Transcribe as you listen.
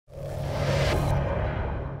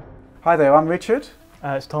Hi there, I'm Richard.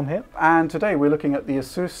 It's Tom here. And today we're looking at the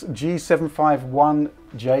Asus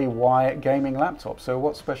G751JY gaming laptop. So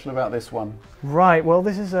what's special about this one? Right, well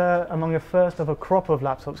this is among the first of a crop of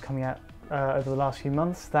laptops coming out over the last few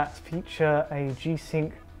months that feature a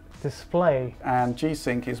G-Sync display. And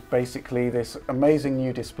G-Sync is basically this amazing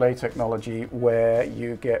new display technology where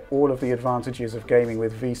you get all of the advantages of gaming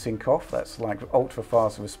with V-Sync off, that's like ultra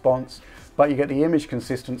fast response, but you get the image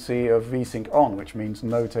consistency of V-Sync on, which means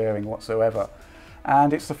no tearing whatsoever.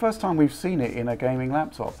 And it's the first time we've seen it in a gaming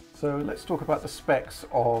laptop. So let's talk about the specs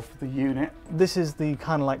of the unit. This is the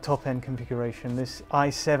kind of like top end configuration. This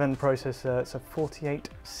i7 processor, it's a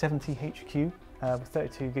 4870HQ. With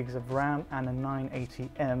 32 gigs of RAM and a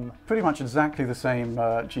 980M. Pretty much exactly the same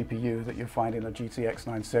GPU that you'll find in a GTX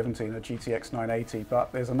 970 and a GTX 980,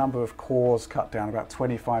 but there's a number of cores cut down. About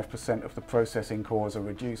 25% of the processing cores are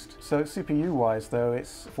reduced. So CPU-wise though,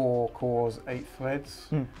 it's 4 cores, 8 threads,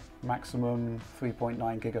 maximum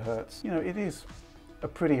 3.9 gigahertz. You know, it is a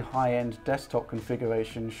pretty high-end desktop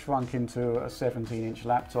configuration shrunk into a 17-inch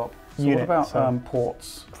laptop. So what about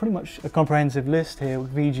ports? Pretty much a comprehensive list here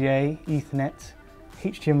with VGA, Ethernet,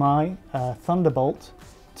 HDMI, Thunderbolt,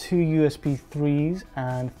 2 USB 3s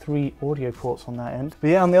and 3 audio ports on that end. But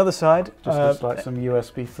yeah, on the other side, just looks like some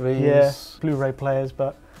USB 3s. Yeah, Blu-ray players,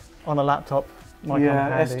 but on a laptop.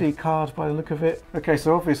 Yeah, SD card by the look of it. Okay,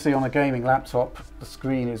 so obviously on a gaming laptop, the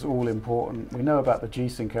screen is all important. We know about the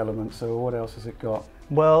G-Sync element, so what else has it got?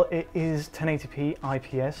 Well, it is 1080p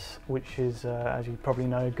IPS, which is, as you probably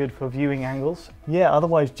know, good for viewing angles. Yeah,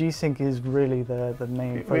 otherwise G-Sync is really the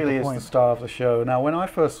main focal point. It really is the star of the show. Now, when I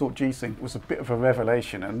first saw G-Sync, it was a bit of a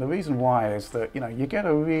revelation, and the reason why is that, you know, you get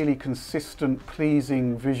a really consistent,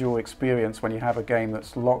 pleasing visual experience when you have a game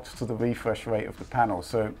that's locked to the refresh rate of the panel,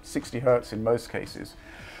 so 60 Hertz in most cases.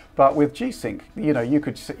 But with G-Sync, you know, you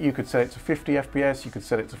could set it to 50 FPS, you could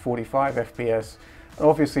set it to 45 FPS.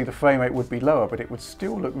 Obviously the frame rate would be lower, but it would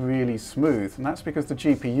still look really smooth, and that's because the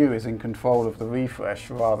GPU is in control of the refresh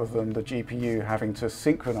rather than the GPU having to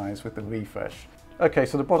synchronize with the refresh. Okay,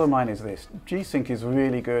 so the bottom line is this. G-Sync is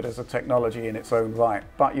really good as a technology in its own right,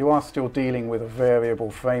 but you are still dealing with a variable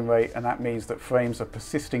frame rate, and that means that frames are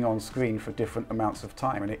persisting on screen for different amounts of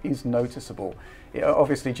time, and it is noticeable.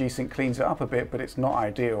 Obviously G-Sync cleans it up a bit, but it's not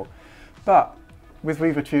ideal. But with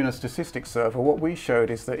RivaTuner Statistics Server, what we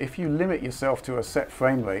showed is that if you limit yourself to a set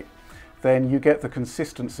frame rate, then you get the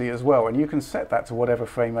consistency as well, and you can set that to whatever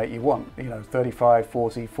frame rate you want, you know, 35,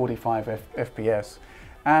 40, 45 FPS.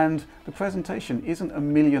 And the presentation isn't a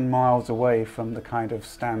million miles away from the kind of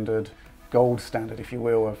standard, gold standard, if you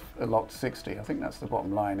will, of a locked 60. I think that's the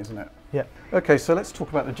bottom line, isn't it? Yeah. Okay, so let's talk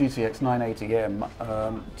about the GTX 980M.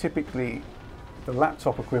 Typically, the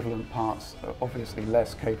laptop equivalent parts are obviously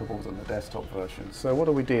less capable than the desktop version. So what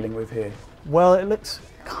are we dealing with here? Well, it looks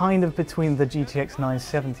kind of between the GTX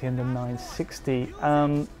 970 and the 960.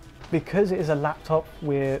 Because it is a laptop,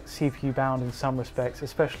 we're CPU bound in some respects,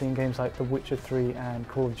 especially in games like The Witcher 3 and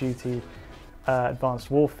Call of Duty Advanced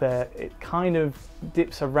Warfare. It kind of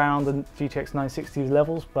dips around the GTX 960's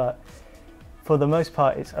levels, but for the most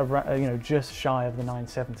part, it's around, just shy of the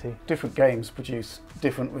 970. Different games produce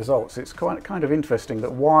different results. It's kind of interesting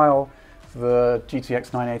that while the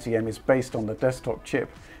GTX 980M is based on the desktop chip,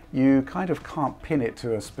 you kind of can't pin it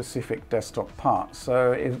to a specific desktop part.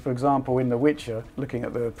 So, for example, in The Witcher, looking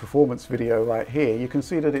at the performance video right here, you can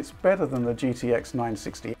see that it's better than the GTX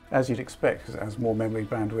 960, as you'd expect, because it has more memory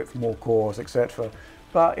bandwidth, more cores, etc.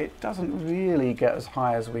 But it doesn't really get as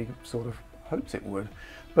high as we sort of hoped it would.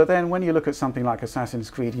 But then when you look at something like Assassin's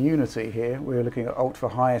Creed Unity here, we're looking at ultra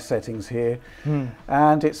high settings here,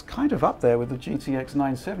 and it's kind of up there with the GTX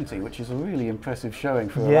 970, which is a really impressive showing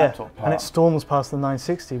for a laptop part. And it storms past the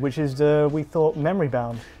 960, which is, we thought, memory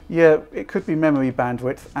bound. Yeah, it could be memory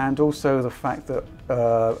bandwidth, and also the fact that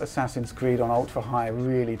Assassin's Creed on ultra high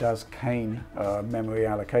really does cane memory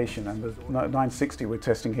allocation, and the 960 we're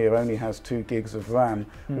testing here only has 2 gigs of RAM,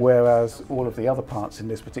 whereas all of the other parts in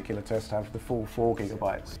this particular test have the full 4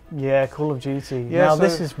 gigabytes. Yeah, Call of Duty. Yeah, now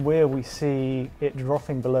this is where we see it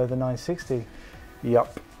dropping below the 960.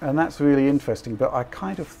 Yep, and that's really interesting, but I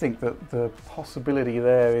kind of think that the possibility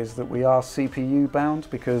there is that we are CPU bound,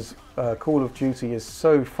 because Call of Duty is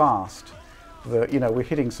so fast that, you know, we're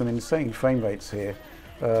hitting some insane frame rates here.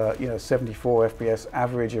 74 FPS,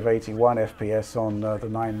 average of 81 FPS on the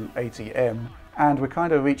 980M, and we're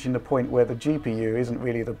kind of reaching the point where the GPU isn't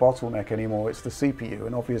really the bottleneck anymore, it's the CPU,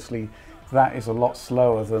 and obviously that is a lot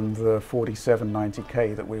slower than the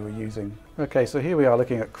 4790K that we were using. Okay, so here we are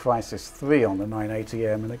looking at Crysis 3 on the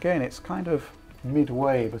 980M, and again it's kind of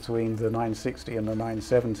midway between the 960 and the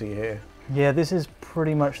 970 here. Yeah, this is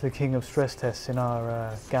pretty much the king of stress tests in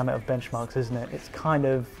our gamut of benchmarks, isn't it? It's kind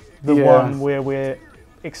of the one where we're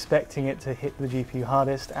expecting it to hit the GPU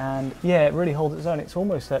hardest, and yeah, it really holds its own. It's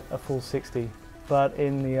almost at a full 60. But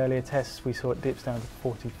in the earlier tests, we saw it dips down to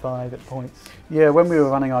 45 at points. Yeah, when we were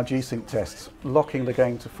running our G-Sync tests, locking the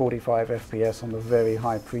game to 45 FPS on the very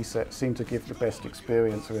high preset seemed to give the best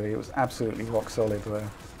experience, really. It was absolutely rock solid there.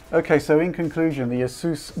 Okay, so in conclusion, the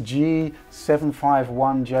Asus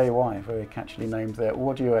G751JY, very catchily named there.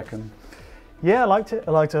 What do you reckon? Yeah, I liked it.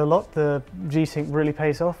 I liked it a lot. The G-Sync really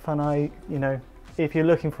pays off, and if you're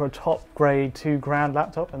looking for a top grade 2 grand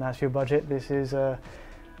laptop and that's your budget, this is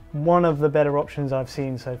one of the better options I've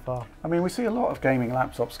seen so far. I mean, we see a lot of gaming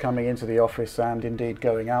laptops coming into the office and indeed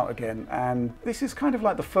going out again, and this is kind of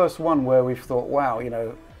like the first one where we've thought, wow,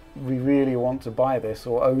 we really want to buy this,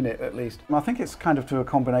 or own it at least. I think it's kind of to a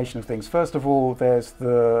combination of things. First of all, there's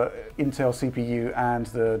the Intel CPU and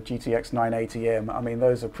the GTX 980M. I mean,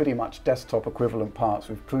 those are pretty much desktop equivalent parts.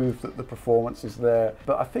 We've proved that the performance is there.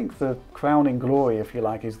 But I think the crowning glory, if you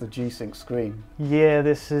like, is the G-Sync screen. Yeah,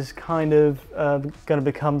 this is kind of going to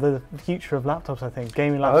become the future of laptops, I think.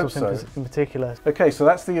 Gaming laptops in particular. Okay, so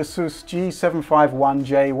that's the Asus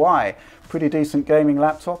G751JY. Pretty decent gaming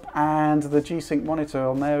laptop, and the G-Sync monitor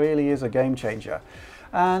on there really is a game changer.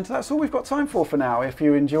 And that's all we've got time for now. If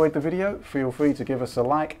you enjoyed the video, feel free to give us a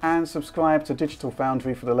like and subscribe to Digital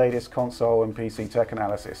Foundry for the latest console and PC tech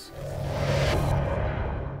analysis.